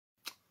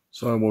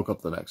So I woke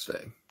up the next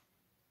day.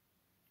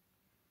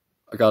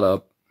 I got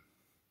up.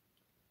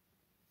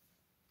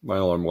 My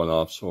alarm went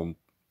off, so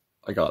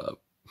I got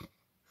up.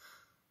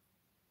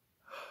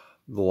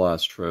 The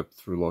last trip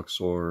through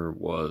Luxor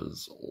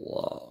was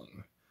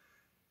long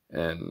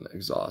and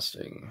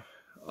exhausting.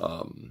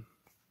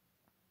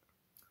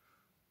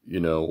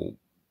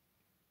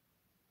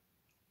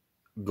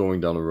 Going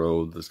down a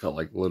road that's got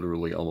like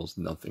literally almost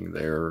nothing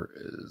there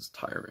is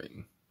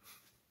tiring.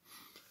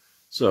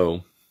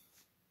 So,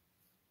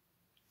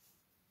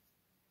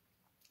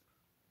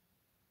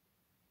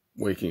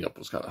 waking up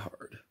was kind of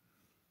hard.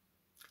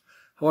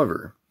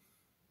 However,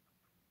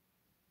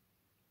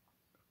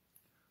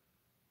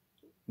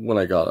 when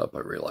I got up, I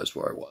realized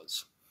where I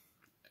was,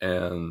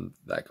 and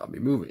that got me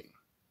moving.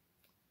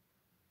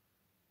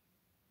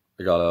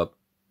 I got up,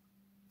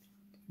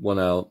 went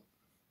out,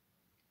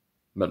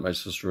 met my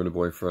sister and a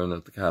boyfriend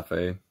at the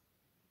cafe,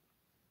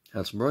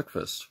 had some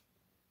breakfast.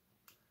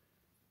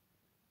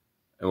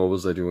 And what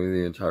was I doing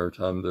the entire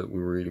time that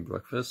we were eating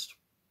breakfast?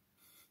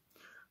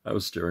 I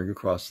was staring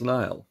across the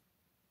Nile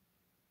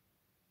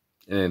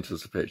in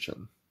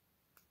anticipation.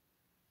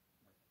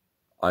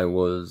 I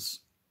was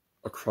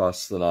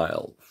across the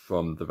Nile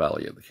from the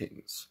Valley of the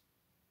Kings.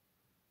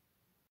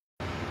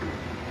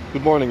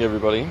 Good morning,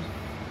 everybody.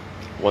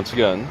 Once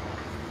again,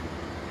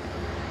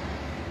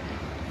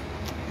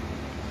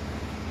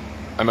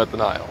 I'm at the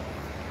Nile.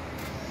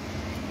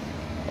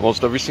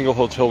 Almost every single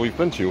hotel we've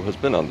been to has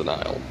been on the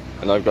Nile,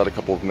 and I've got a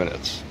couple of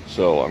minutes,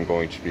 so I'm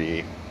going to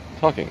be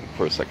talking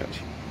for a second.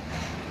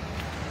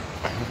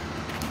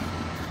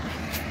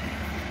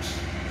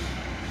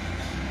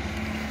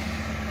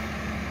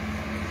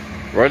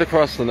 Right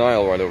across the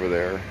Nile, right over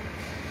there,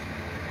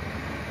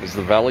 is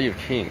the Valley of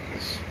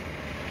Kings.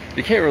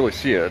 You can't really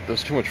see it,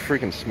 there's too much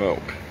freaking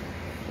smoke.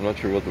 I'm not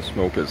sure what the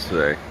smoke is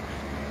today.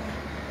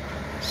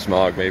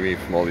 Smog, maybe,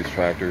 from all these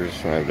tractors,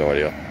 I have no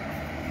idea.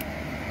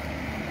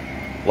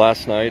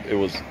 Last night, it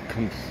was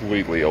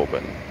completely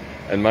open,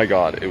 and my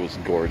god, it was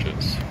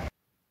gorgeous.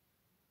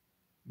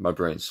 My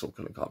brain still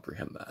couldn't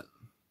comprehend that.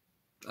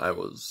 I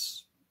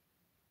was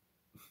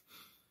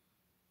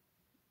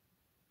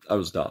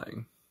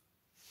dying.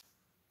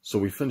 So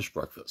we finished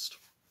breakfast,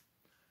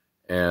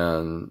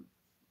 and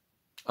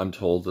I'm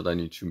told that I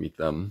need to meet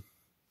them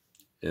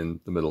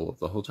in the middle of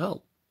the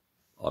hotel.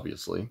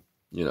 Obviously,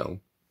 the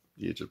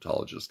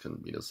Egyptologist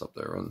can meet us up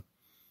there and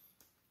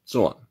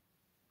so on.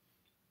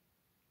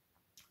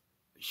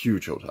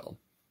 Huge hotel.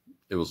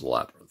 It was a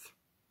labyrinth.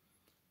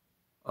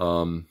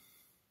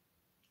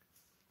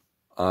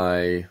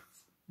 I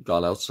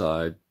got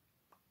outside,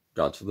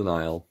 got to the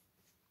Nile.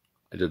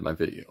 I did my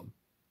video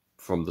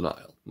from the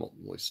Nile. Well,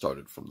 we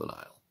started from the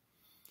Nile.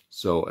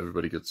 So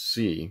everybody could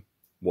see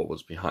what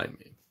was behind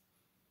me,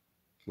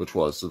 which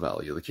was the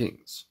Valley of the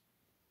Kings.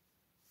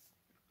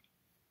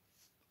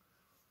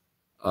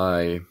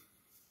 I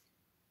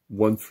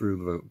went through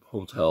the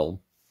hotel.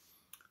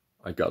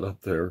 I got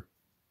up there.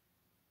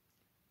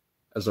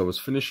 As I was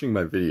finishing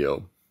my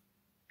video,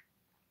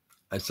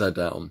 I sat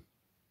down.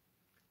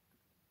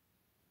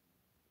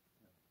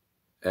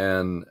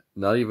 And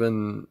not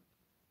even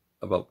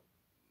about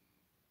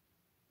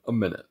a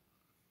minute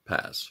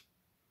passed.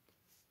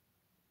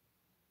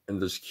 And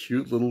this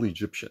cute little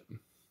Egyptian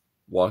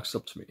walks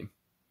up to me.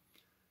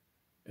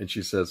 And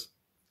she says,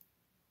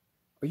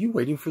 "Are you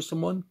waiting for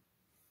someone?"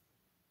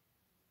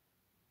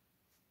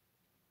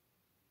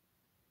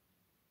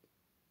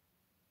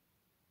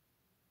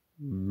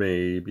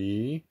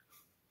 Maybe.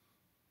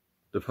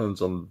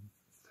 Depends on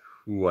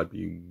who I'd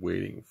be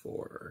waiting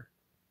for.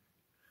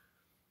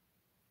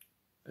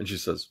 And she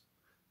says,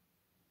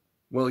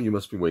 "Well, you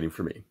must be waiting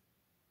for me."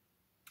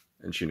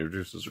 And she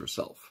introduces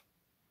herself.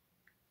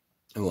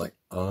 I'm like,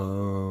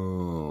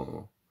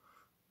 oh,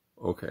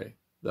 okay,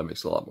 that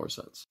makes a lot more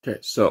sense. Okay,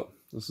 so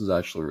this is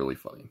actually really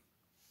funny.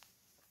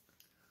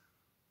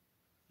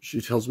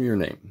 She tells me her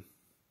name,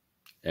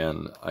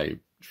 and I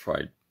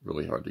tried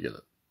really hard to get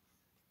it.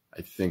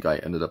 I think I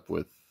ended up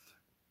with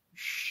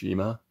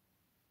Shima,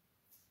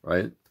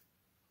 right?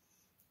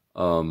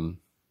 I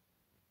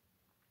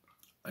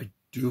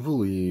do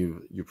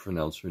believe you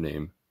pronounce her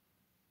name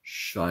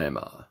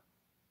Shaima.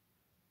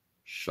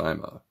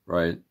 Shaima,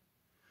 right?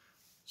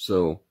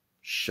 So,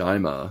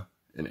 Shaima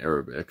in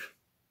Arabic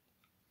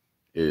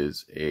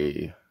is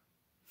a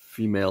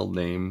female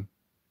name,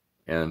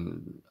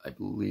 and I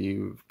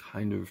believe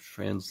kind of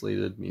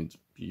translated means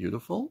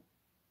beautiful,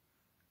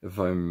 if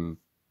I'm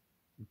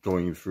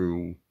going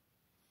through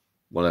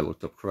what I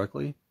looked up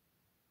correctly.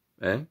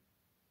 I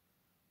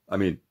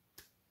mean,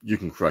 you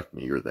can correct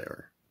me, you're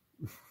there.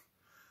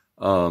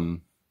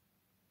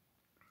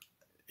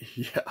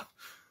 Yeah,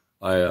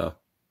 I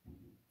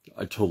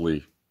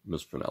totally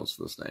mispronounced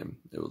this name.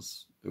 It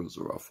was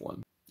a rough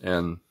one.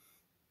 And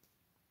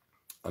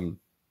I'm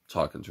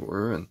talking to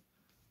her, and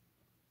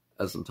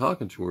as I'm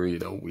talking to her,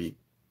 we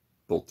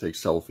both take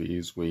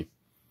selfies, we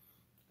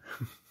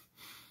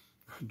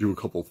do a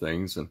couple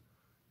things, and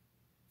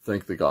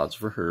thank the gods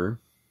for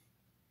her.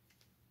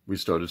 We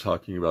started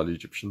talking about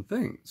Egyptian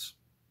things.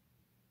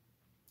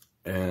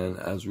 And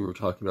as we were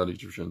talking about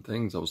Egyptian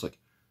things, I was like,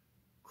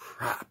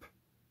 crap.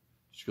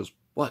 She goes,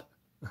 what?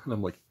 And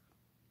I'm like,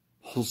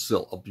 hold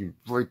still, I'll be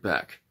right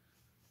back.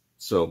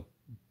 So,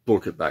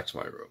 book it back to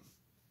my room.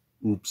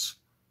 Oops,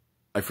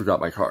 I forgot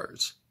my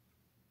cards.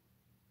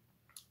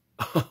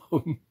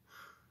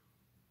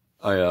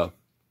 I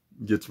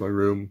get to my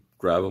room,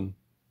 grab them,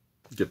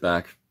 get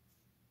back.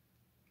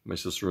 My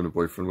sister and her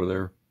boyfriend were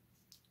there,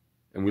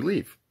 and we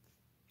leave.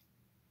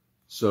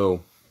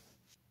 So,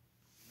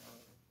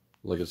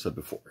 like I said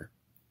before,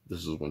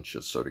 this is when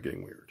shit started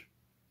getting weird.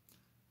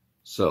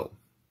 So,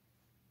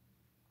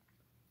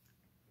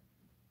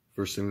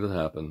 first thing that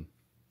happened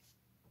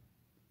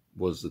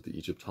was that the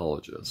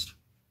Egyptologist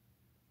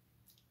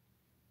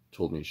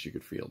told me she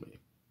could feel me.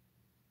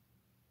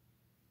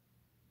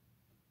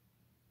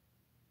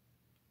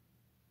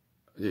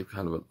 I gave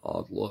kind of an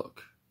odd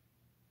look.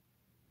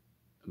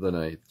 Then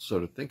I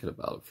started thinking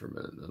about it for a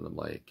minute, and I'm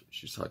like,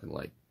 she's talking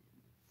like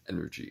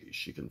energy.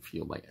 She can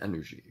feel my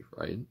energy,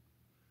 right?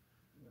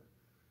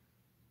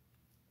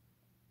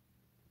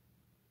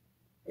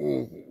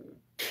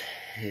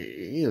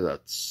 Okay,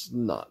 that's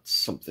not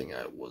something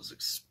I was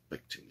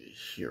expecting to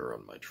hear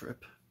on my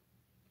trip.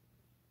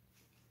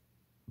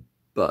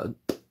 But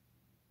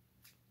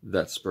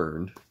that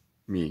spurned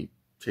me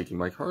taking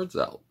my cards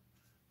out,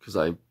 because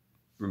I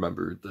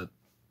remembered that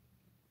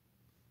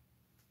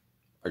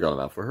I got them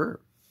out for her.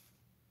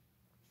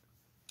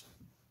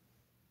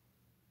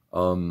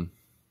 I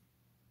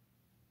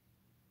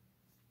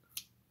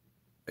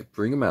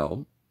bring them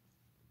out,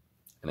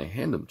 and I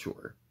hand them to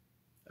her.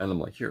 And I'm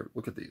like, here,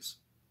 look at these.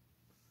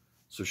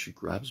 So she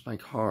grabs my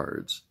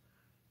cards,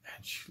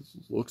 and she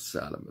looks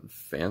at them and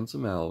fans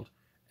them out,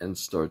 and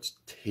starts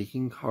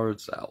taking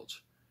cards out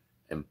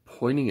and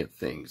pointing at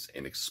things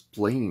and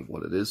explaining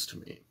what it is to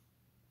me.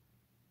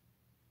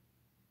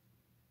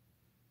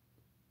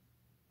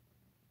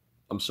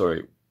 I'm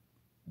sorry,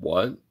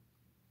 what?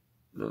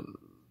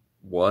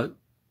 What?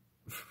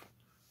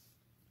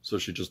 So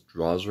she just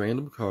draws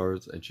random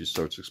cards and she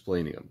starts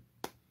explaining them.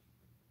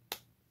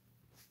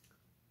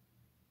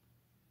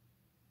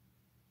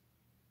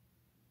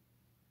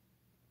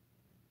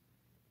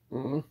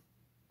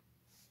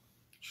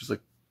 She's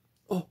like,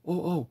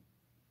 oh,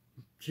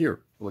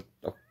 here. I'm like,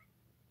 oh,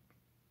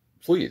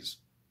 please,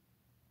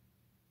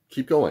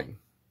 keep going.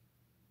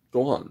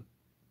 Go on.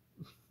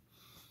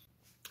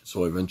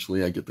 So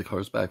eventually I get the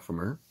cards back from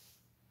her.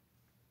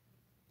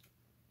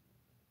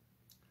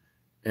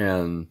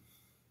 And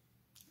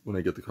when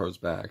I get the cards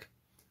back,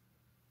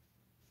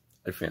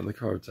 I fan the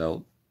cards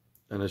out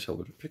and I tell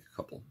her to pick a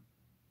couple,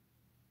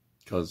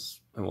 because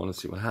I want to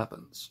see what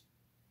happens.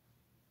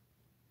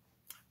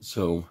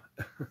 So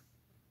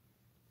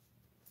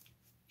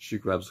she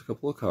grabs a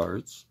couple of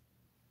cards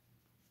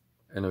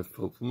and I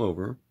flip them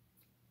over,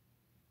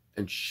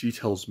 and she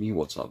tells me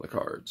what's on the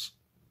cards.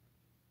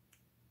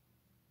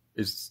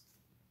 It's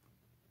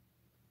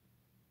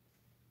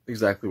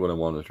exactly what I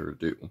wanted her to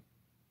do,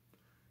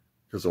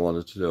 because I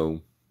wanted to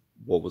know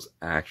what was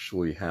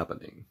actually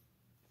happening.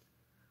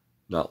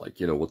 Not like,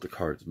 what the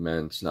cards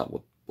meant, not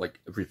what, like,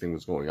 everything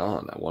was going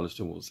on. I wanted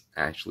to know what was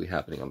actually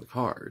happening on the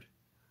card.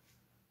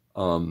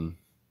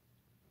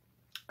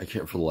 I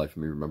can't for the life of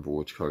me remember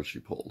which card she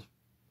pulled.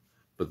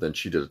 But then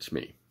she did it to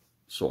me.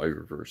 So I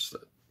reversed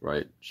it,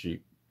 right?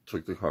 She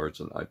took the cards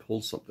and I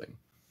pulled something.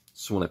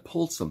 So when I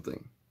pulled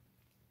something,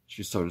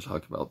 she started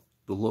talking about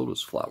the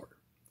lotus flower.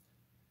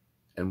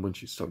 And when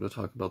she started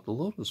talking about the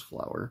lotus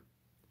flower,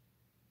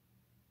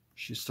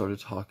 she started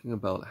talking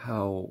about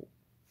how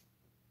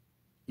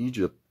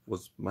Egypt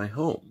was my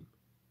home.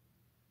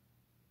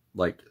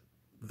 Like,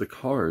 the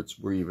cards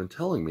were even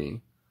telling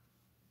me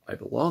I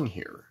belong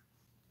here.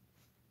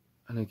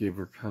 And I gave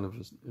her kind of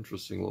an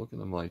interesting look,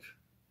 and I'm like,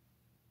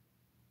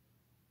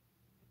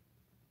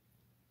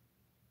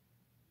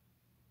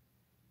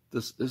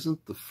 this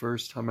isn't the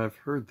first time I've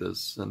heard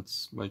this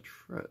since my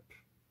trip.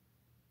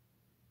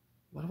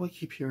 Why do I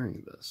keep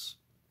hearing this?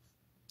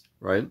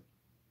 Right?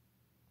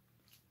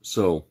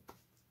 So,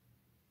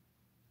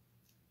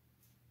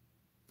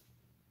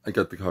 I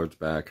got the cards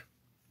back,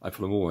 I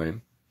put them away,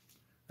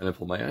 and I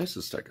pulled my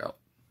ISIS deck out.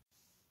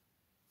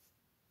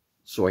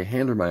 So I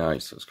hand her my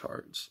ISIS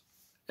cards,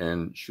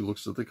 and she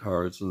looks at the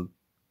cards and,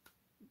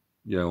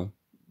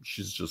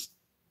 she's just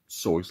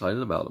so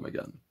excited about them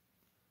again.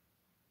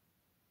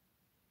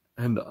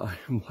 And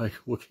I'm like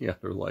looking at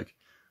her like,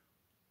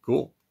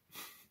 cool,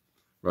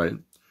 right?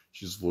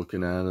 She's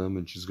looking at them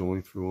and she's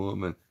going through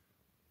them, and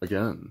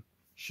again,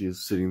 she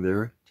is sitting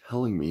there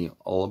telling me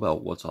all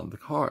about what's on the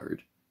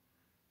card.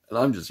 And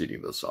I'm just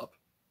eating this up.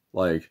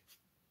 Like,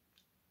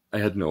 I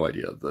had no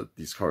idea that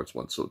these cards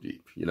went so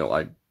deep.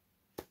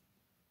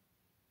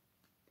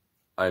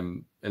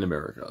 I'm in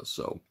America,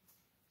 so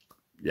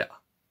yeah.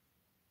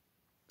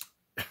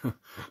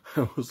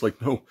 I was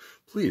like, no,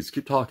 please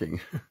keep talking.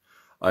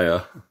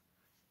 I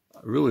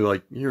really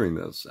like hearing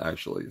this,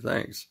 actually.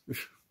 Thanks.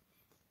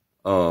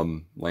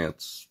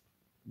 Lance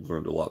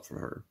learned a lot from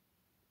her.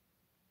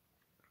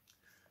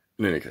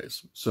 In any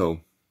case,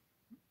 so,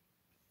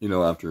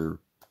 after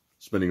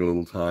spending a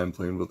little time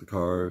playing with the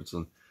cards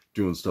and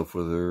doing stuff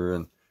with her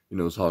and,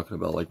 talking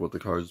about like what the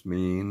cards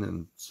mean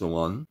and so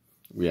on.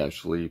 We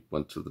actually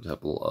went to the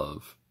temple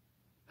of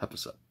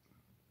Hephaestus.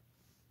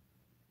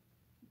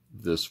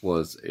 This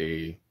was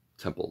a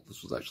temple.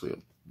 This was actually a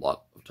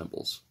lot of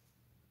temples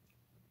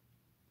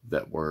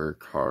that were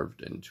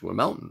carved into a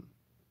mountain.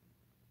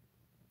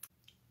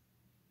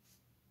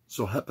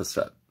 So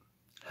Hephaestus,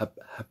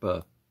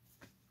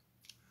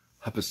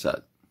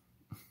 Hephaestus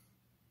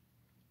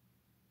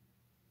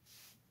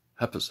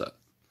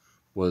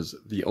was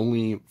the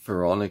only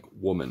pharaonic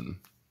woman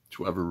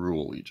to ever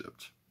rule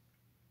Egypt.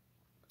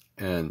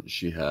 And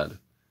she had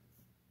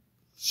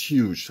this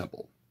huge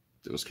temple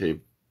that was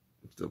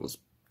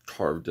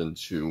carved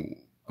into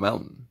a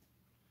mountain.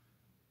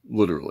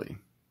 Literally.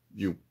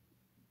 You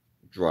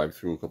drive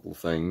through a couple of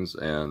things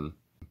and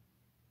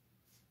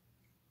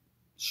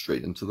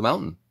straight into the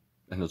mountain.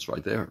 And it's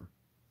right there.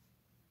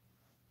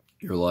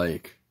 You're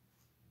like,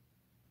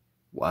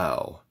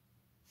 wow.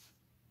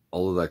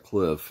 All of that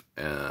cliff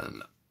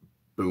and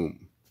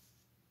boom.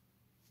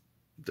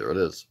 There it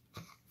is.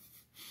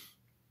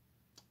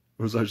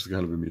 It was actually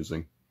kind of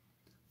amusing.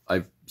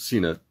 I've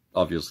seen it.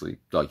 Obviously,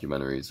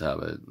 documentaries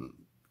have it, and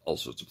all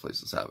sorts of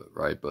places have it,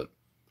 right? But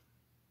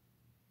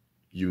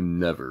you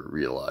never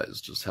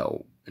realize just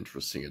how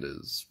interesting it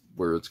is,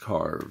 where it's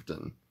carved,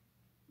 and,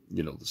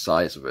 the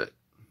size of it,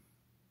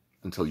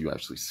 until you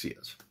actually see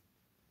it.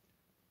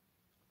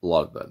 A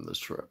lot of that in this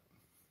trip.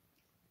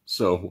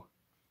 So,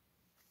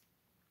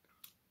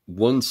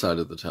 one side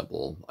of the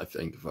temple, I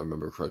think, if I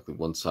remember correctly,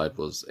 one side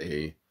was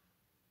a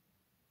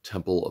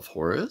temple of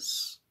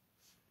Horus,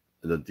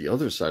 and then the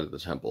other side of the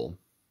temple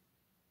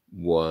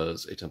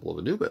was a temple of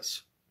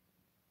Anubis.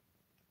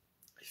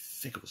 I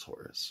think it was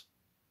Horus.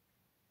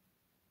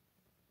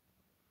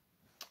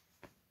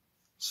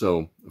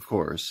 So, of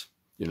course,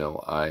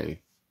 I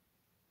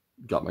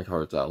got my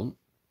cards out,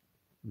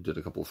 did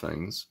a couple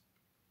things,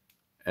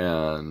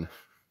 and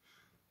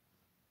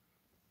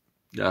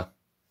yeah,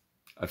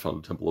 I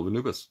found a Temple of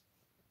Anubis.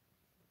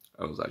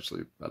 I was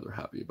actually rather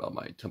happy about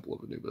my Temple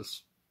of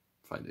Anubis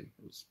finding.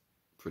 It was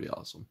pretty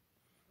awesome.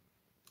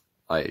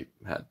 I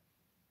had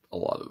a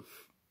lot of,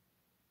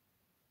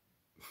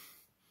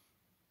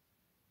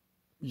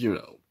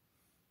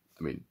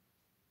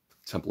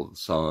 Temple of the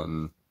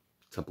Sun,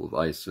 Temple of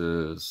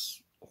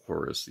Isis,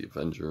 Horus the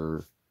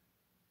Avenger,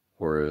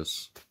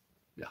 Horus,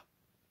 yeah,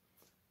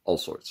 all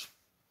sorts.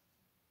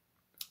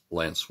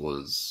 Lance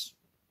was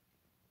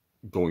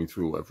going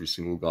through every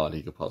single god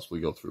he could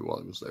possibly go through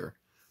while he was there.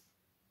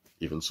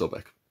 Even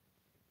Sobek.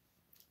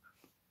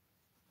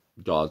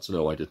 Gods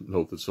know I didn't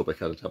know that Sobek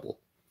had a temple.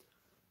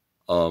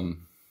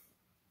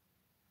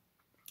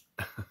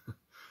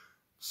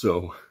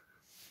 So,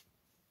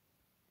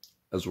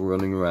 as we're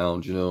running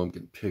around, I'm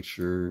getting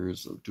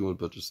pictures, of doing a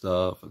bunch of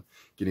stuff, and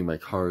getting my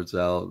cards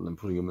out, and then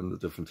putting them in the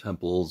different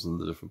temples and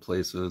the different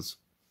places.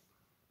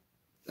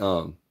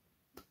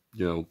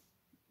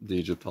 The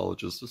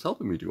Egyptologist is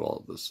helping me do all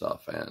of this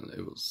stuff, and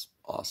it was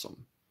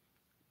awesome.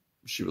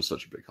 She was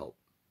such a big help.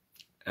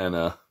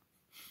 And,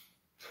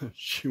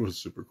 she was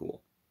super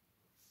cool.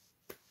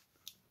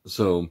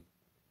 So,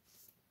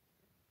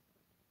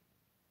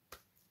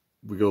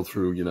 we go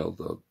through,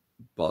 the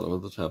bottom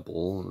of the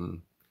temple,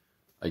 and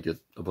I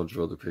get a bunch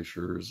of other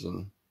pictures,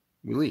 and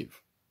we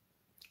leave,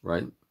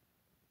 right?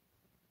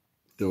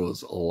 There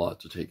was a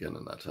lot to take in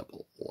that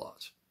temple, a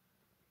lot.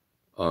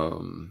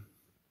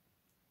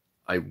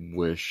 I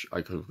wish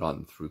I could have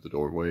gotten through the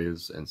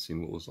doorways and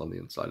seen what was on the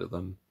inside of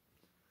them,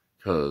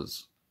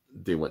 because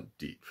they went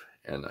deep,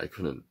 and I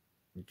couldn't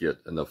get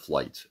enough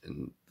light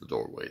in the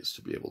doorways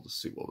to be able to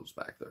see what was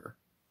back there.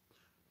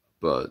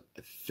 But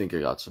I think I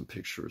got some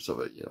pictures of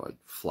it. I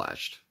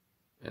flashed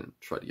and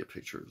tried to get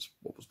pictures of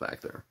what was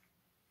back there.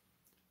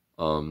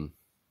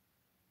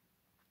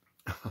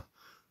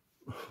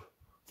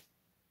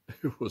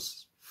 It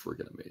was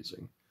friggin'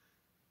 amazing.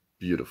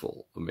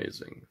 Beautiful,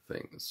 amazing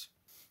things.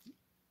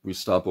 We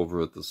stop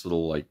over at this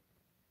little,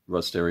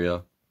 rest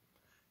area,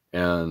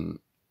 and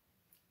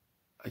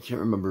I can't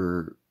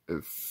remember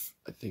I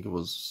think it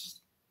was,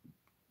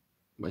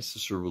 my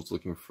sister was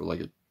looking for,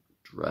 a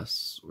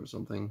dress or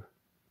something,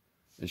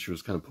 and she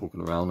was kind of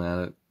poking around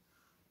at it.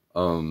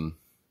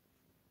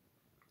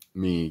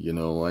 Me,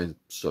 I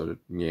started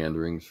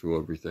meandering through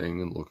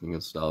everything and looking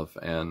at stuff,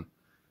 and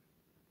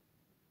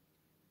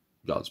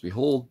God's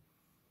behold,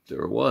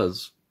 there it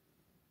was.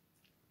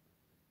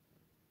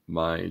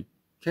 My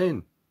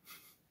cane.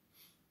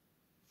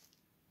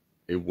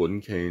 A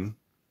wooden cane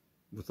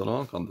with an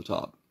ankh on the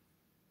top.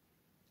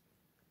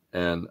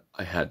 And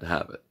I had to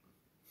have it.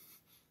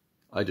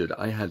 I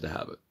had to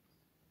have it.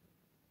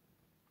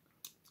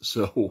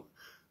 So,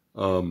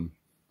 I'm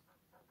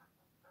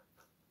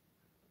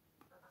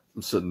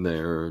sitting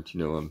there,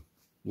 I'm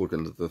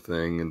looking at the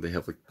thing, and they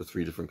have the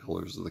 3 different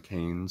colors of the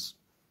canes.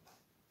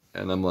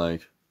 And I'm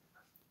like,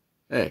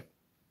 hey,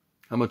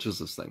 how much is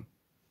this thing?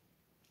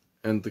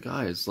 And the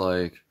guy is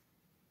like,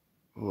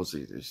 what was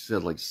he? He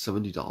said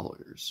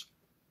 $70.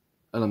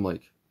 And I'm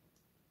like,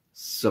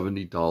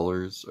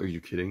 $70? Are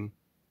you kidding?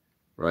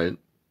 right?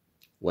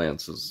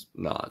 Lance is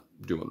not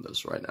doing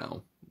this right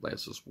now.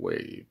 Lance is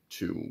way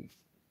too...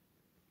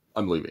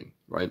 I'm leaving,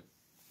 right?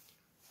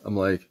 I'm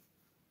like,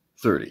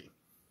 30.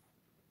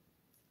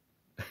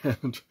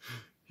 And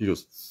he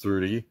goes,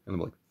 30? And I'm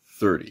like,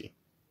 30.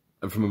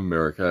 I'm from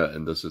America,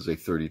 and this is a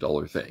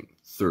 $30 thing.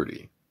 30.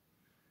 And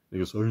he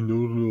goes, oh,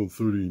 no,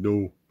 30,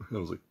 no. And I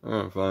was like,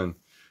 all right, fine.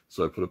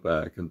 So I put it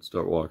back and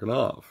start walking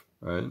off,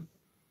 right? And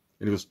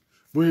he goes,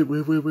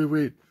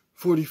 wait,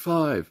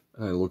 45.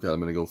 And I look at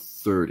him and I go,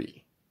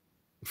 30.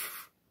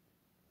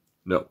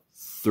 No,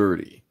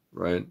 30,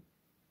 right?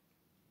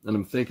 And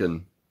I'm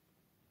thinking,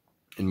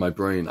 in my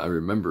brain, I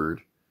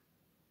remembered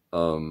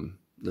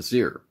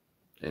Nasir,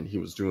 and he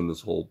was doing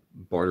this whole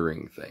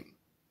bartering thing,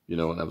 you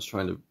know, and I was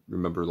trying to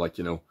remember, like,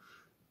 you know,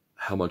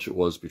 how much it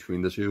was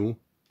between the two,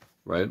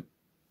 right?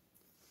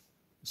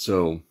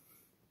 So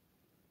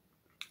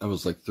I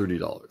was like,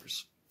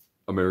 $30,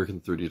 American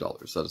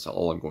 $30. That is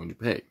all I'm going to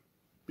pay,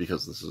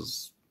 because this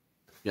is,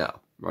 yeah,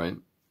 right?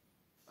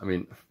 I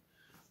mean,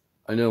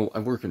 I know I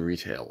work in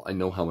retail. I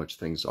know how much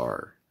things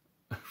are,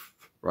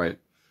 right?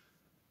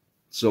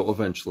 So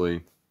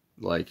eventually,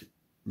 like,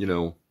 you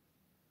know,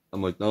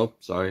 I'm like, no,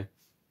 sorry.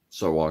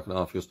 Start walking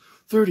off. He goes,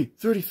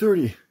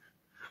 30.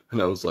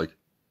 And I was like,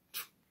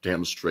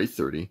 damn straight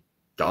 30.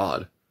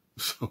 God.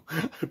 So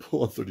I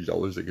pull out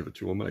 $30, I give it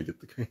to him, and I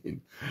get the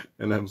cane.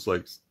 And I was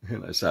like,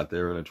 and I sat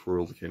there and I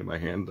twirled the cane in my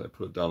hand, and I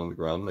put it down on the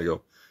ground, and I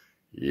go,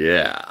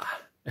 yeah.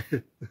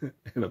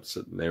 And I'm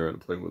sitting there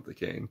and playing with the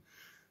cane.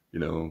 You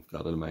know,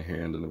 got it in my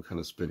hand, and I'm kind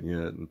of spinning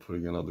it and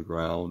putting it on the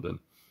ground, and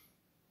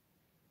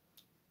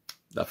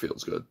that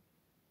feels good.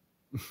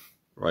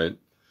 Right?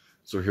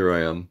 So here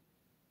I am,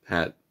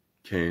 hat,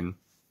 cane,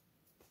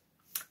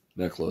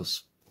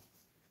 necklace,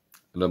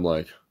 and I'm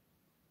like,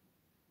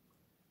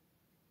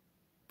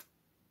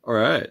 all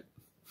right.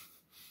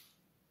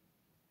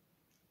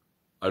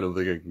 I don't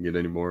think I can get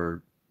any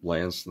more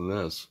Lance than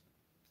this,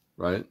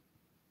 right?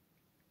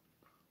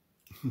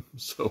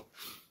 So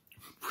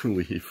we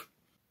leave.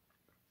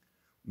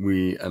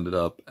 We ended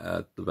up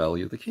at the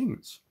Valley of the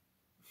Kings.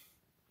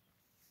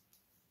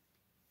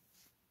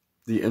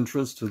 The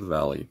entrance to the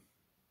valley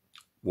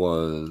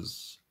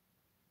was,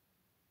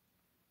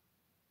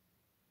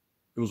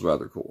 it was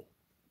rather cool.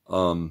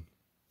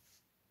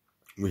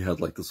 We had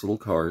like this little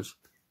cars,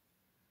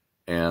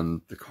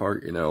 and the car,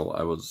 you know,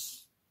 I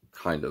was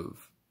kind of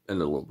in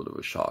a little bit of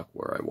a shock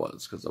where I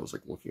was, because I was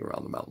like looking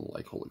around the mountain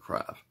like, holy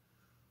crap.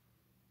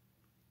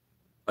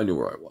 I knew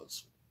where I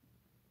was.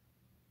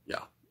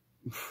 Yeah.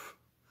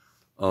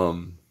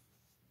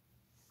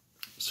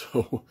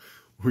 So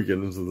we get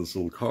into this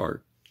little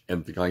car,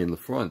 and the guy in the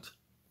front,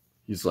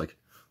 he's like,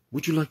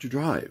 would you like to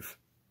drive?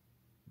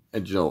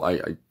 And, you know,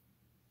 I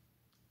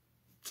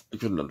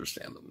couldn't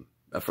understand him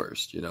at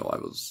first. You know, I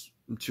was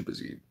too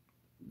busy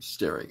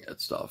staring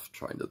at stuff,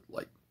 trying to,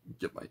 like,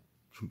 get my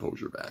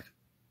composure back.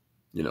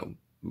 You know,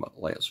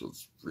 Lance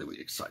was really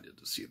excited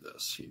to see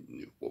this. He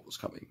knew what was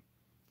coming,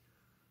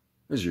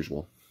 as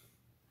usual.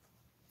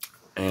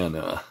 And,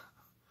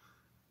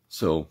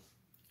 so,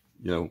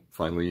 you know,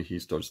 finally he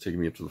starts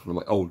taking me up to the front. I'm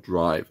like, oh,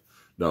 drive.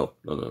 No.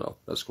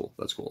 That's cool.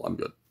 I'm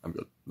good.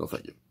 No,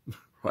 thank you.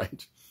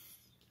 Right?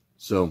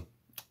 So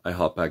I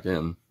hop back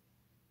in,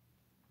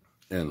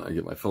 and I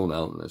get my phone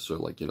out, and I start,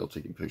 like, you know,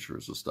 taking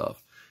pictures of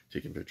stuff,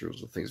 taking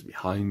pictures of things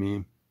behind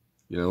me,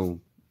 you know,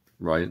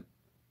 right?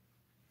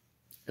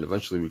 And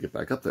eventually we get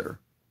back up there.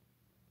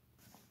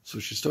 So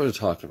she started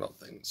talking about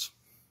things.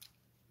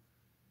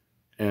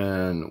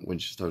 And when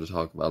she started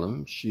talking about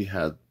them, she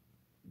had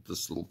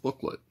this little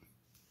booklet.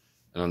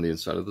 And on the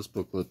inside of this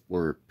booklet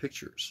were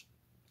pictures.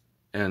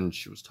 And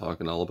she was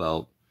talking all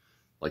about,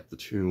 like, the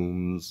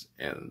tombs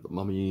and the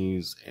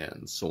mummies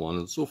and so on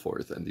and so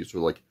forth. And these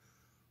were, like,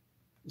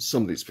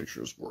 some of these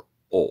pictures were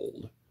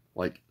old.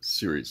 Like,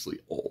 seriously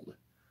old.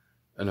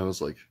 And I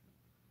was like,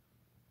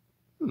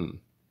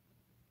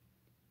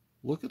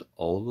 look at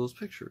all of those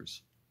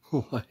pictures.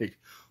 Like,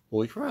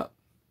 holy crap.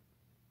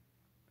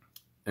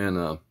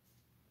 And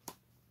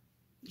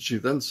she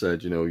then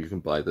said, you know, you can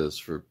buy this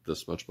for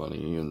this much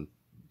money and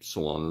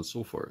so on and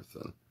so forth.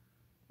 And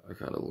I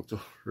kind of looked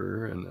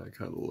over and I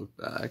kind of looked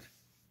back,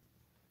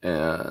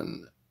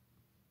 and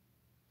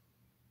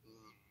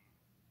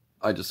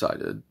I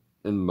decided,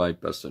 in my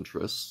best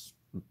interests,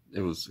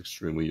 it was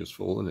extremely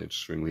useful and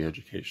extremely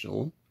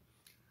educational,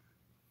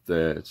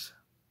 that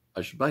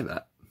I should buy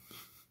that.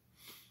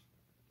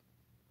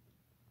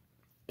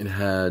 It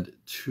had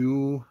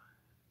 2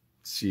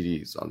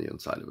 CDs on the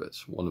inside of it.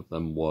 One of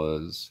them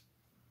was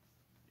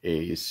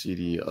a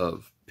CD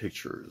of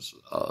pictures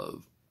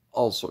of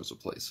all sorts of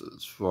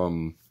places,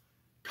 from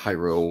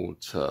Cairo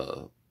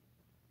to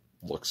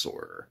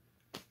Luxor,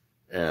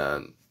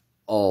 and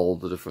all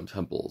the different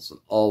temples and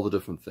all the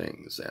different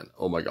things, and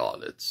oh my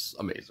god, it's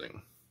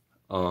amazing.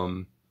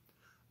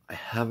 I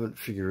haven't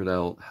figured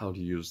out how to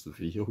use the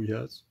video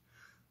yet.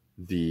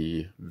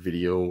 The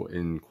video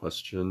in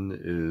question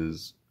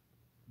is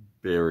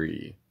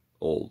very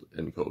old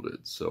encoded,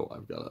 so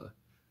I've got to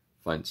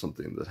find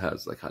something that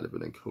has that kind of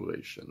an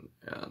encodation.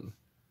 And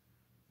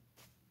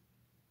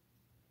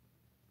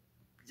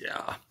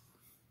yeah,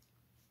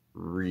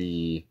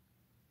 re-encode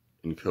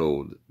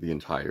the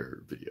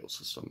entire video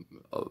system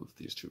of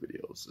these two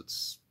videos.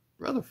 It's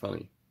rather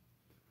funny.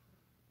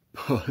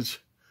 But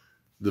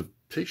the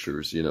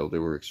pictures, you know, they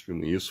were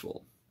extremely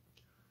useful.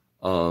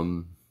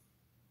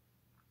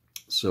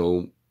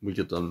 So we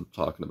get done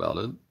talking about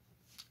it.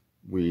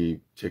 We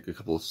take a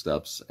couple of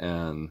steps,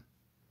 and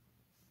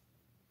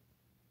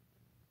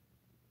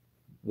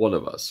one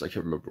of us, I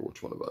can't remember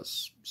which one of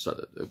us said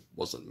it, it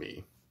wasn't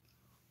me.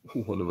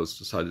 One of us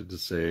decided to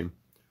say,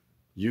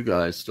 "You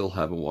guys still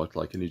haven't walked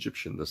like an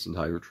Egyptian this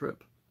entire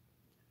trip."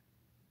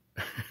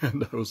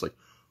 And I was like,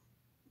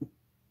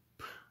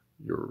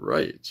 "You're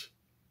right."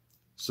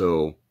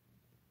 So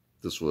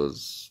this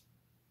was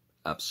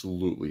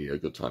absolutely a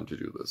good time to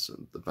do this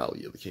in the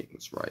Valley of the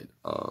Kings, right?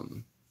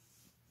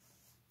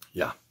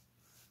 Yeah.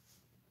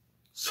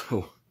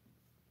 So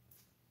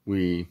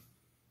we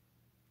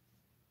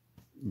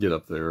get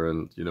up there,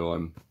 and, you know,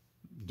 I'm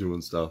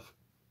doing stuff.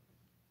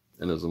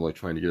 And as I'm like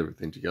trying to get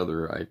everything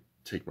together, I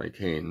take my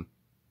cane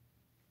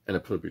and I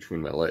put it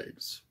between my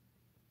legs.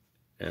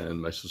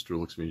 And my sister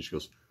looks at me and she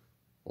goes,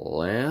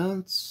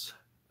 "Lance?"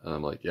 And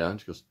I'm like, "Yeah." And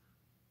she goes,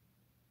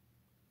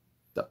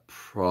 "That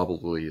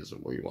probably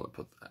isn't where you want to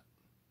put that."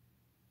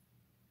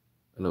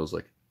 And I was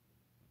like,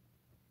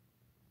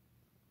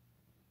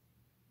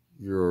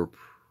 "You're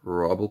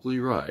probably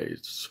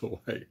right."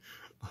 So I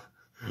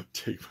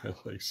take my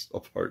legs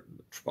apart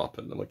and drop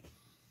it, and I'm like,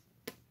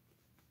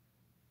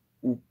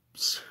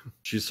 "Oops."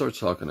 She starts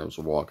talking as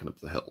we're walking up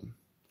the hill.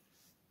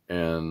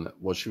 And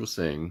what she was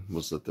saying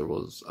was that there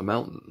was a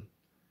mountain.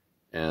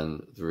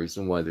 And the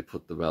reason why they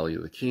put the Valley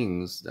of the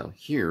Kings down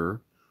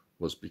here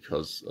was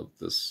because of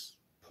this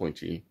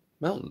pointy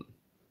mountain,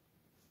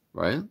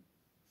 right?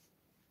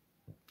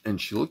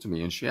 And she looked at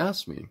me and she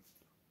asked me,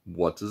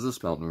 "What does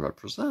this mountain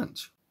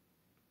represent?"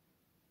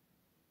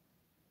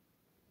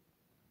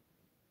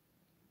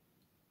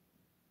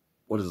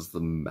 What does the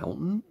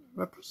mountain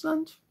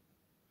represent?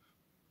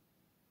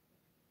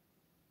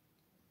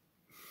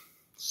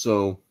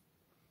 So,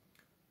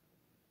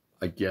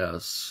 I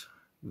guess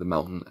the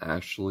mountain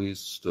actually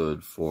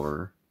stood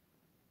for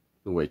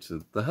the way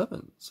to the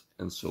heavens.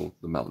 And so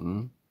the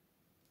mountain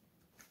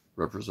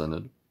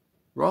represented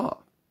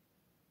Ra,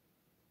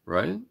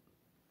 right?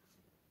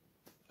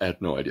 I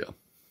had no idea.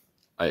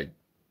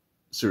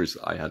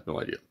 Seriously, I had no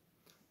idea.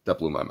 That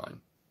blew my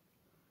mind.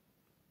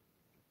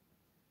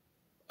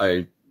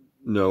 I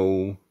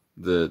know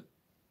that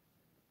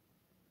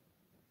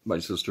my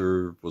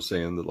sister was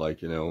saying that,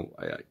 like, you know,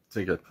 I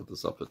think I put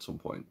this up at some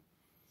point.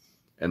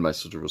 And my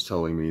sister was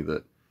telling me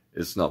that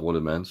it's not what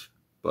it meant,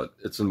 but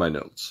it's in my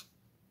notes.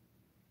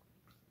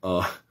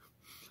 I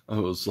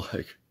was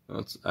like,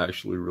 that's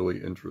actually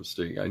really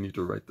interesting. I need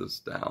to write this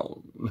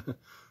down,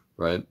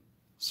 right?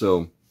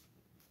 So,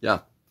 yeah,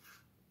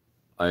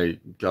 I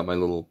got my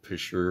little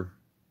picture,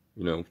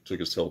 you know, took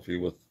a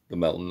selfie with the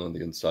mountain on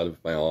the inside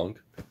of my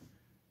Ankh,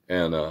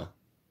 and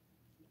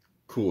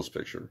coolest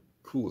picture,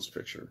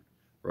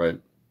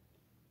 right?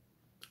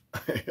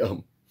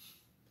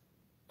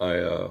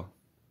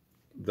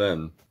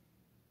 Then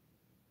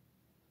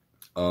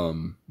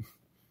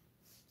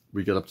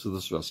we get up to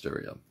this rest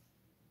area,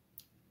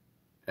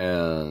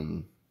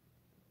 and,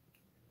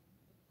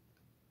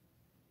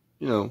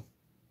 you know,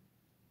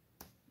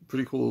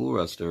 pretty cool little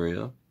rest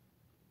area.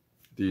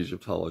 The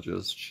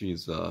Egyptologist,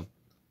 she's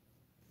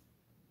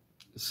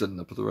sitting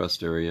up at the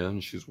rest area,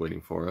 and she's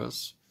waiting for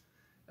us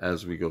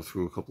as we go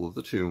through a couple of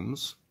the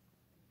tombs.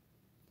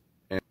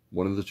 And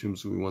one of the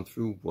tombs we went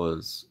through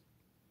was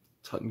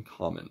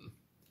Tutankhamun.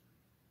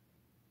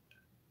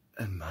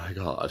 And my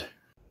God.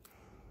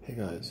 Hey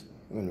guys,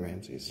 I'm in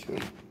Ramses' tomb.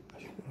 I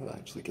should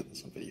actually get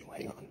this on video.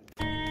 Hang on.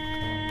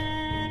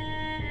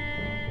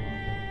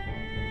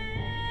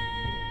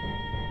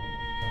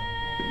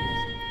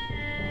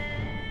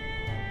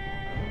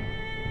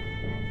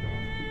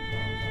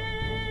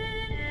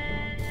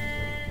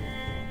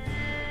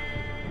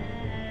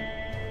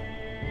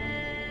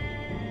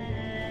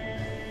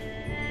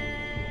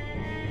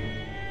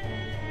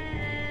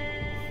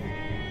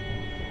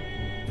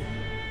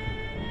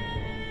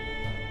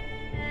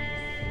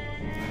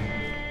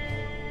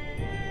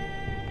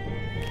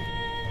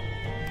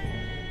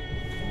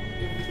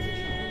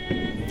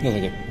 No,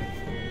 thank you.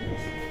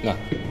 No.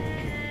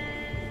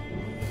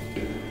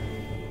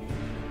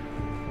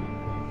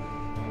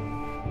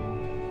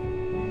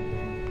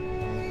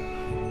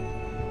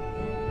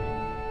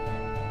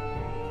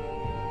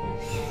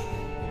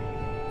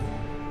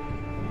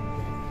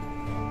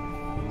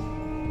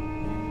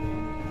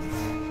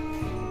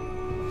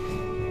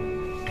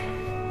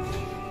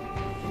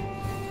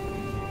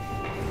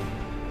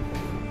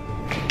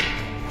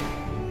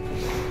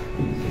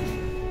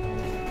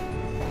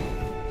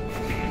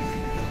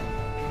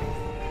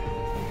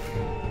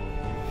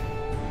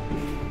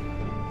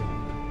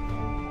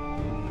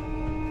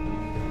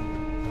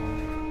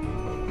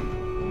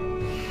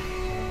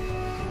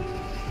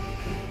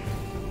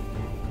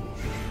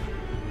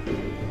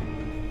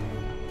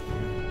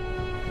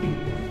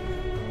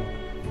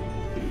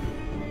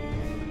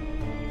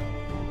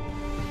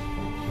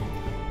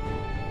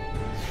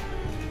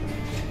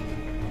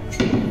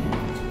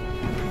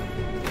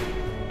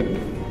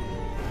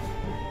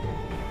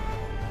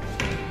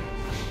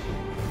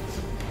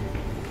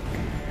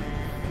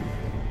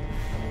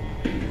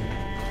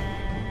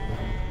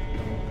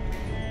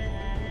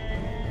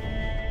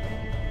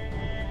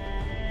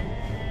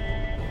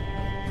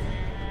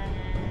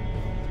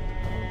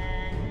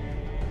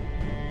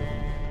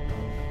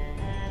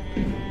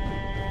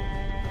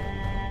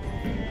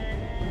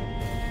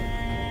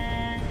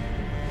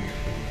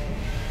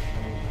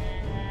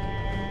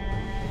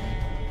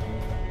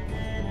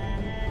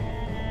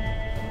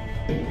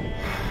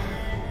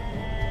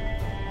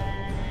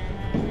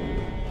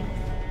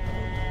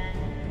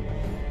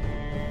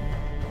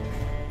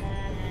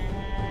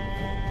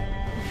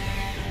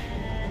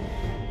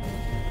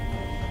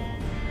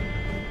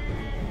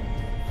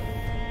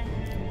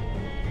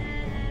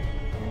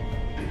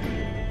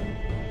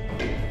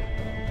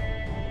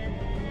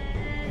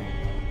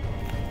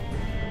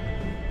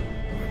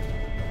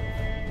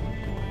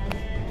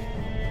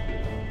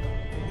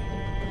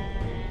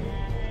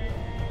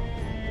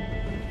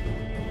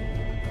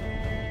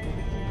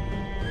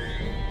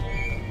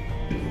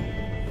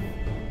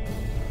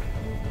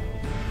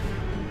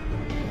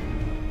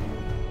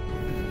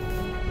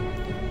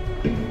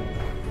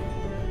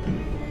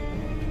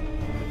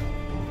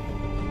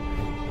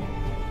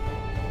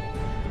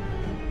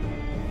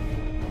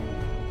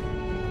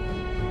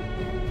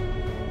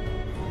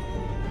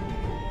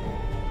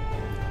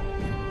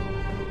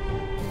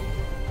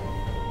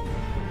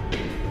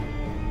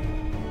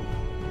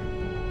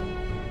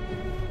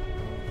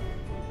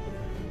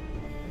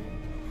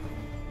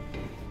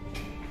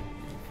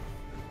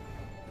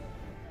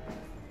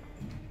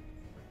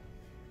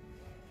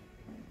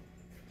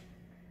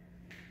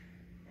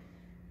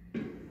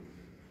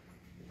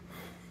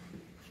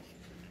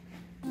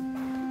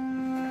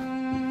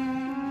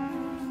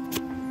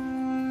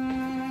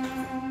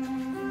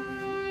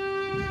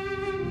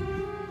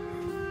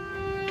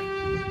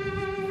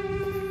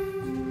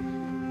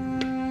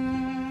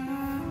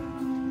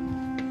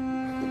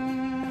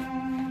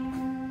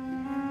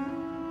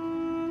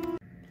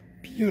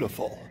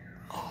 beautiful.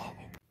 Oh.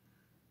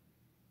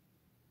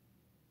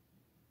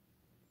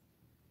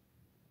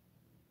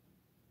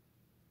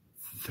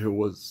 There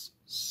was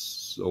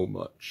so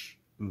much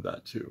in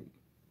that tomb.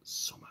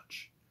 So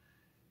much.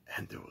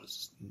 And there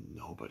was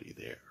nobody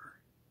there.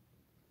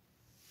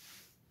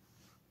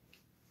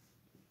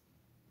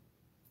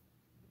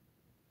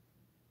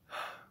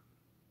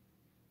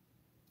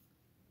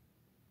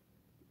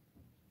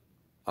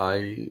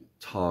 I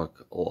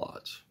talk a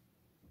lot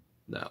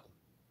now.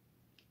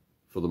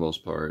 For the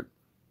most part,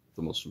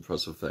 the most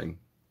impressive thing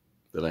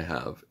that I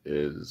have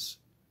is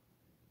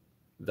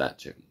that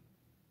tomb.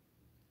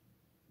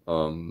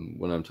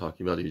 When I'm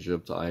talking about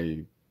Egypt,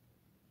 I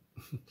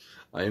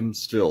am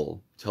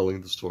still telling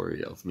the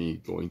story of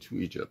me going to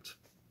Egypt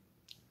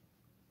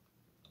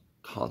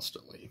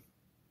constantly.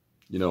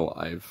 You know,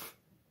 I've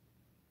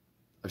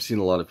seen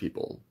a lot of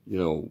people, you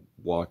know,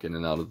 walk in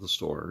and out of the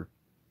store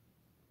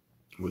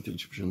with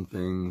Egyptian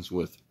things,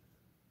 with,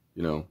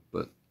 you know,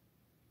 but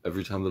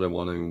every time that I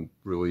want to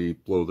really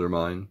blow their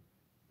mind,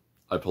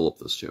 I pull up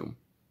this tomb.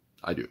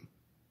 I do.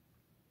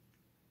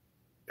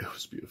 It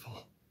was beautiful.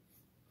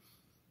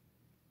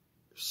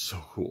 It was so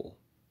cool.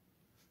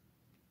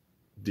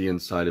 The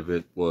inside of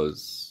it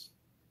was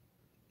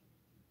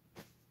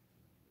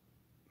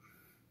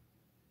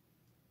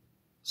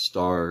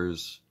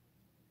stars,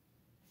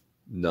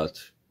 Nut,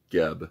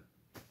 Geb.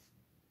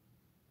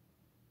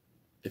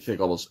 I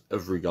think almost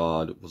every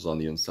god was on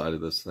the inside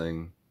of this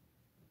thing.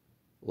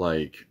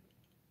 Like,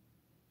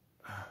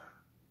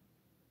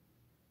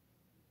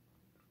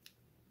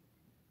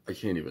 I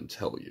can't even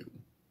tell you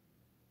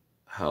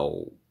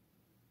how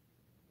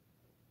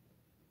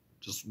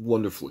just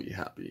wonderfully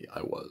happy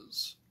I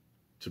was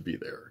to be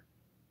there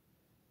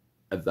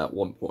at that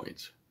one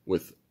point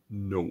with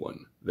no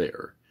one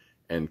there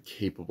and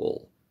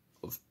capable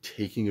of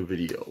taking a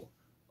video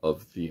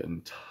of the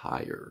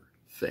entire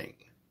thing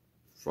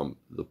from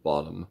the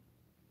bottom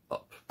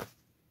up.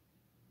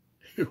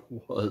 It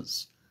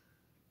was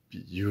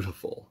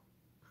beautiful.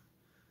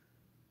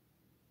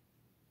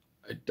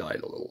 I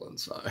died a little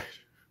inside.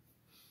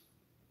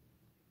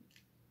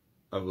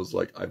 I was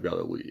like, I've got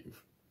to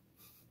leave.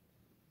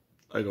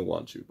 I don't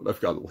want to, but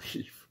I've got to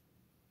leave.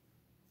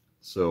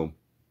 So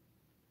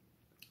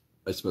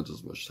I spent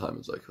as much time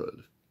as I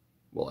could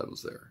while I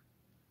was there.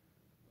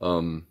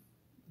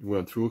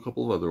 Went through a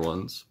couple of other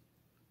ones.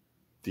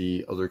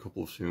 The other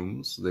couple of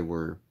tombs, they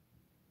were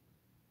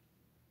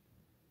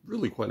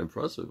really quite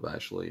impressive,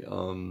 actually.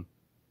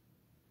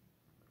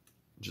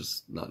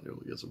 Just not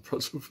nearly as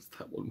impressive as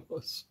that one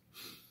was.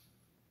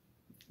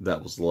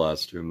 That was the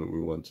last tomb that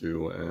we went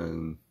to,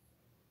 and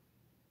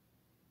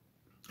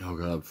oh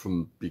god,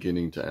 from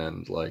beginning to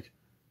end, like,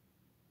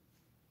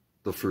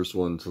 the first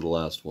one to the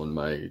last one,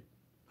 my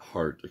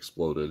heart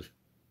exploded,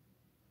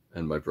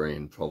 and my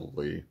brain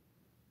probably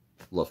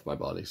left my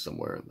body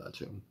somewhere in that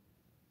tomb.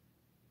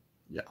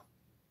 Yeah,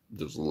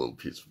 there's a little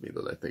piece of me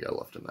that I think I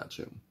left in that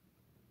tomb.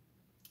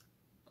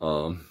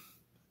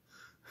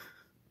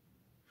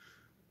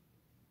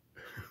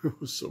 It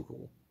was so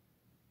cool.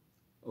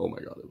 Oh my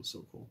god, it was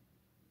so cool.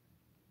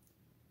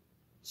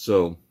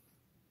 So,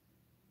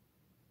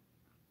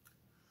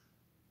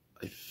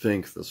 I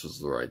think this was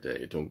the right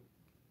day. Don't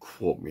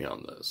quote me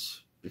on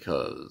this,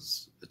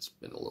 because it's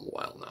been a little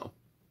while now.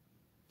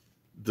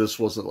 This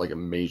wasn't like a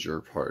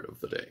major part of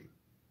the day.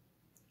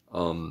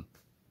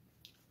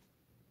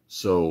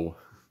 So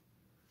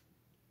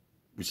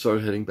we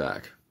started heading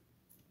back.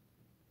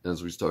 And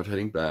as we started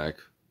heading back,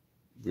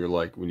 we were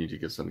like, we need to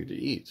get something to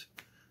eat.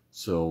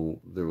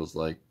 So there was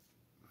like,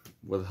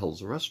 where the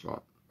hell's a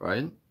restaurant,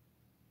 right?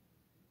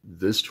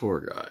 This tour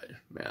guide,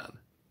 man,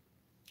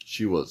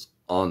 she was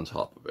on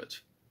top of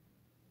it.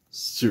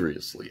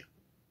 Seriously,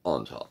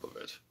 on top of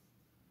it.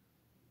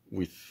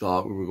 We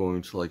thought we were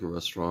going to like a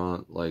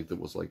restaurant, like that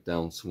was like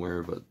down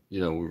somewhere, but you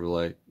know, we were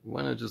like,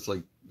 why not just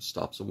like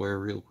stop somewhere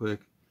real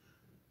quick?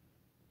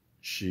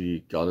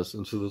 She got us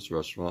into this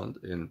restaurant,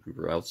 and we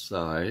were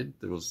outside.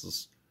 There was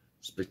this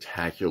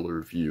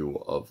spectacular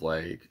view of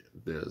like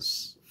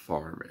this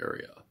farm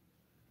area.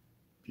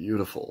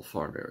 Beautiful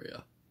farm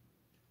area.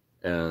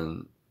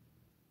 And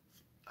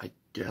I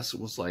guess it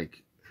was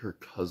like her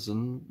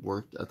cousin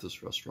worked at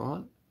this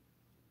restaurant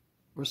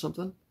or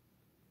something.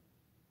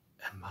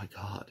 And my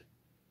god.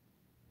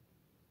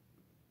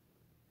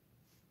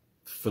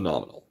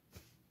 Phenomenal.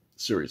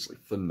 Seriously,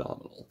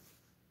 phenomenal.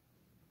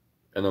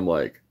 And I'm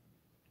like,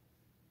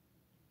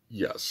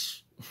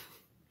 yes.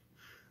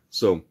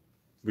 So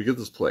we get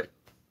this plate.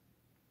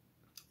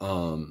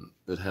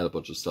 It had a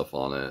bunch of stuff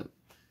on it.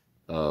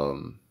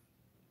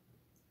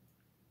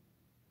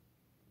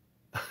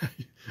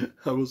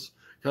 I was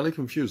kind of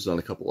confused on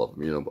a couple of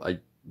them, you know, but I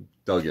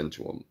dug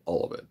into them,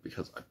 all of it,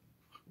 because I'm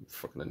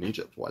fucking in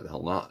Egypt. Why the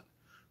hell not?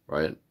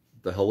 Right?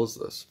 The hell is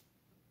this?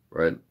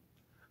 Right?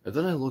 And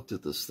then I looked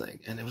at this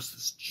thing, and it was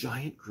this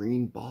giant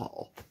green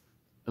ball.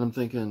 And I'm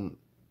thinking,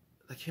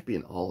 that can't be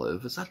an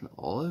olive. Is that an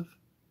olive?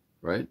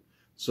 Right?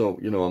 So,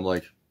 you know, I'm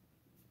like,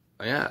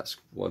 I ask,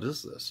 what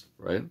is this?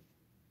 Right?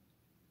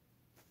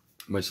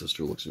 My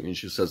sister looks at me and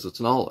she says it's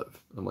an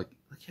olive. I'm like,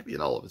 that can't be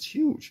an olive, it's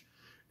huge.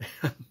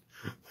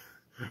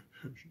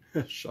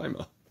 And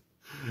Shima,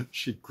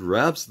 she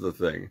grabs the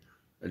thing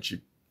and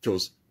she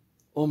goes,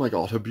 oh my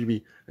god,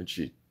 Habibi, and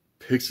she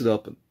picks it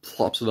up and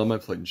plops it on my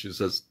plate and she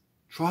says,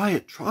 try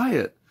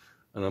it.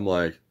 And I'm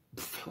like,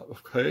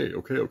 okay.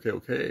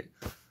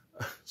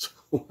 So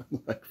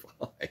I'm like,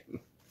 fine,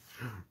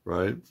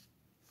 right?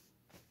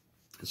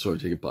 So I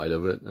take a bite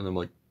of it and I'm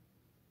like,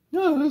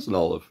 yeah, it is an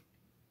olive.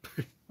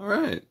 All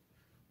right.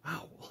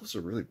 Wow, olives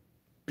are really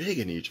big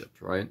in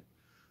Egypt, right?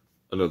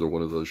 Another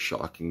one of those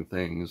shocking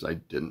things I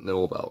didn't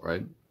know about,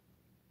 right?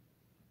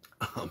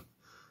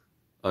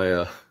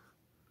 I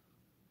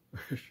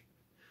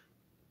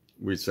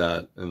we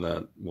sat in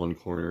that one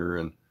corner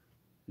and,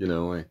 you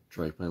know, I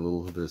drank my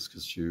little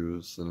hibiscus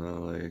juice and I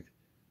like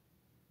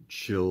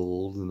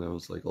chilled and I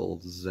was like all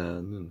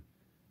zen and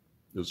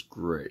it was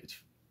great.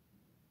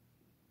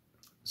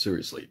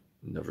 Seriously,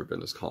 never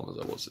been as calm as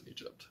I was in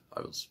Egypt.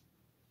 I don't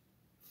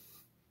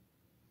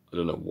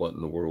know what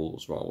in the world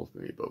was wrong with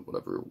me, but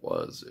whatever it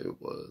was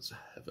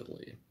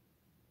heavenly.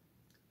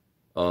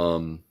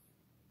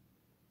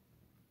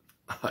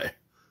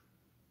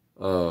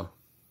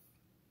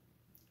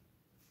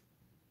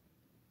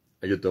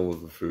 I get done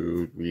with the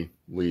food, we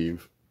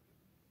leave,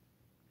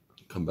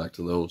 come back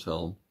to the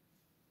hotel,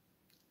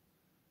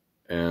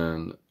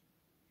 and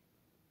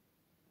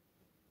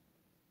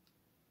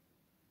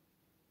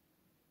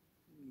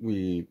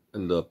we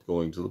end up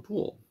going to the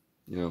pool,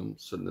 you know,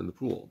 sitting in the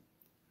pool.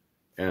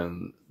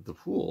 And the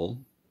pool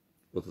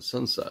with the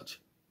sunset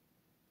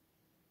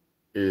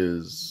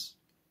is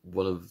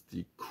one of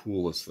the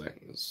coolest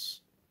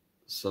things.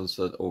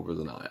 Sunset over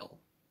the Nile.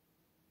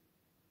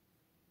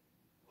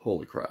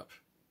 Holy crap,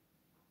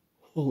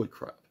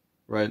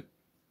 right?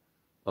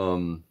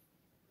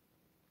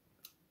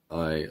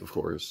 Of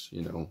course,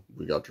 you know,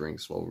 we got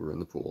drinks while we were in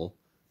the pool,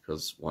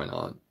 because why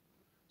not?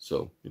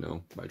 So, you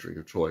know, my drink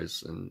of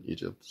choice in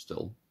Egypt,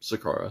 still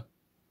Sakara,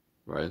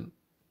 right?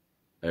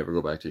 I ever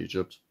go back to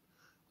Egypt,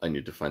 I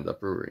need to find that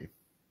brewery.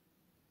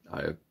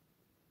 I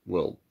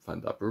will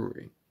find that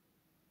brewery.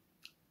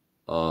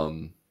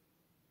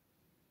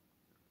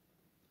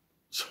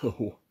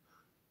 So,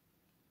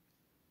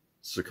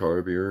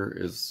 Sakara beer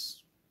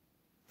is,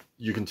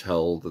 you can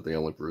tell that they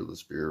only brew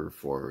this beer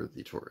for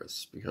the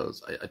tourists,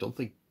 because I don't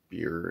think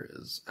beer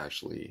is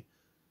actually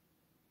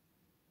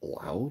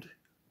allowed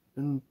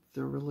in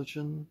their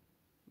religion,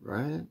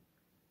 right?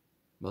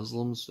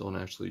 Muslims don't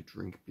actually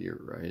drink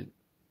beer, right?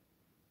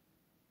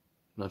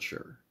 Not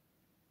sure.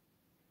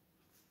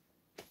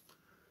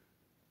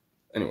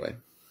 Anyway,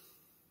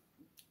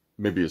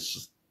 maybe it's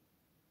just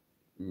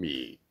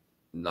me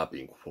not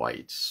being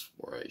quite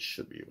where I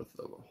should be with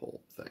the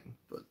whole thing,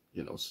 but,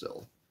 you know,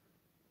 still,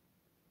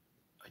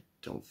 I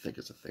don't think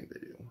it's a thing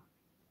they do.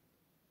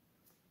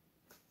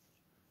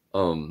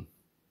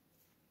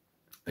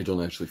 I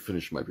don't actually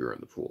finish my beer in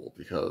the pool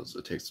because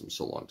it takes them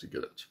so long to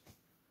get it.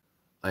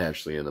 I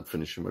actually end up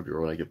finishing my beer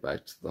when I get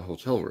back to the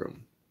hotel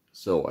room.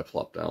 So I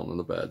plop down on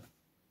the bed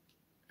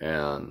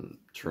and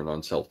turn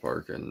on South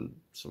Park in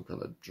some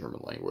kind of German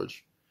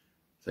language.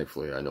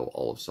 Thankfully, I know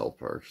all of South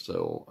Park,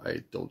 so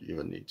I don't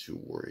even need to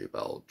worry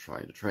about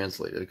trying to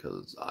translate it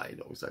because I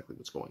know exactly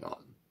what's going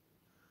on.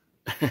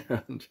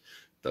 And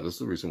that is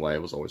the reason why I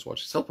was always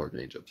watching South Park in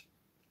Egypt.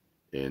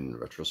 In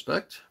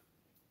retrospect,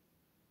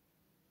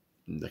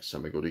 next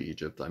time I go to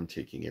Egypt, I'm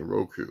taking a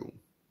Roku.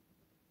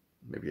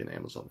 Maybe an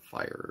Amazon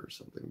Fire or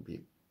something.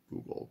 Maybe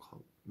Google.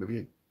 Maybe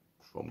a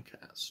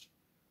Chromecast.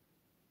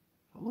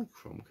 Probably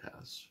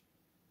Chromecast.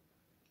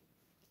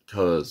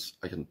 Because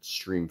I can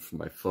stream from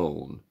my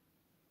phone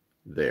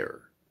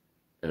there.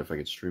 And if I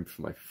can stream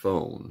from my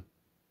phone,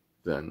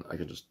 then I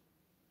can just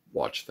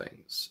watch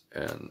things.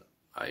 And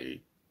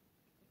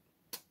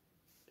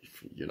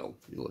if you know,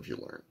 you live, you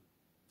learn.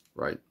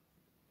 Right?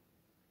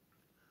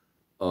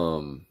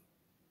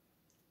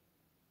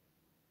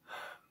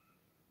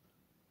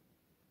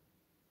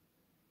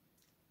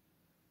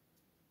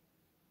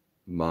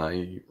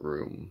 My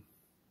room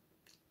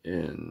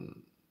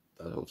in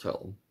that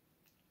hotel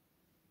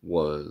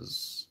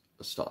was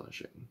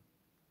astonishing.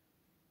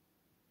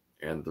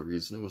 And the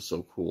reason it was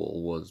so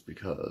cool was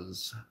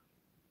because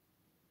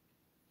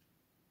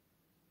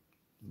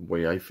the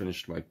way I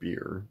finished my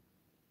beer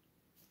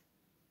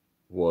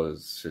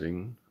was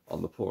sitting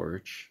on the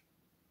porch,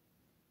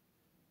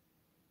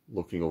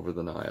 looking over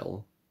the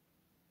Nile,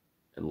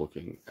 and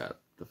looking at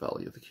the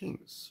Valley of the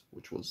Kings,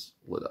 which was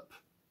lit up.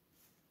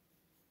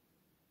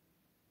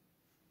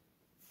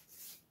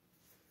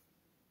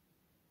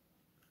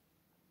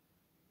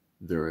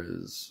 There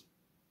is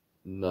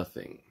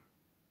nothing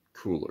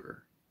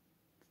cooler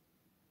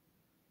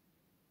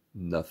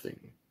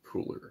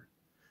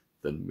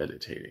than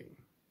meditating,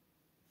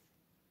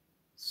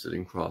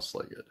 sitting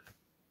cross-legged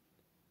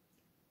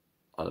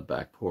on a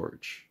back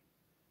porch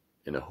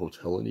in a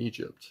hotel in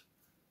Egypt,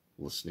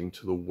 listening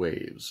to the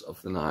waves of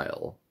the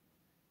Nile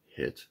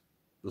hit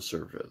the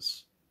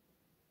surface,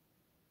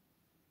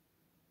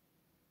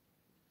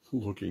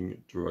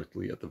 looking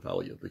directly at the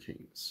Valley of the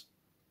Kings.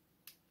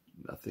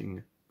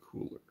 nothing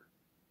cooler.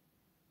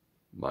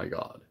 My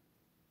God.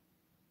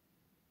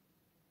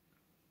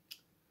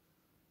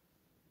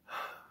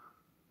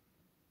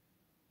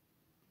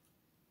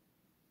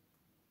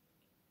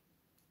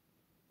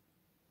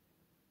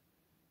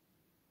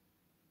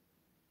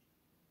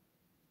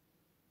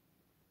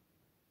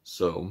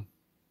 So,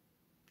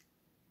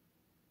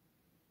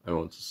 I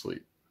went to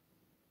sleep.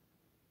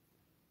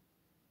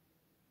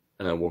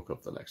 And I woke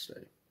up the next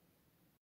day.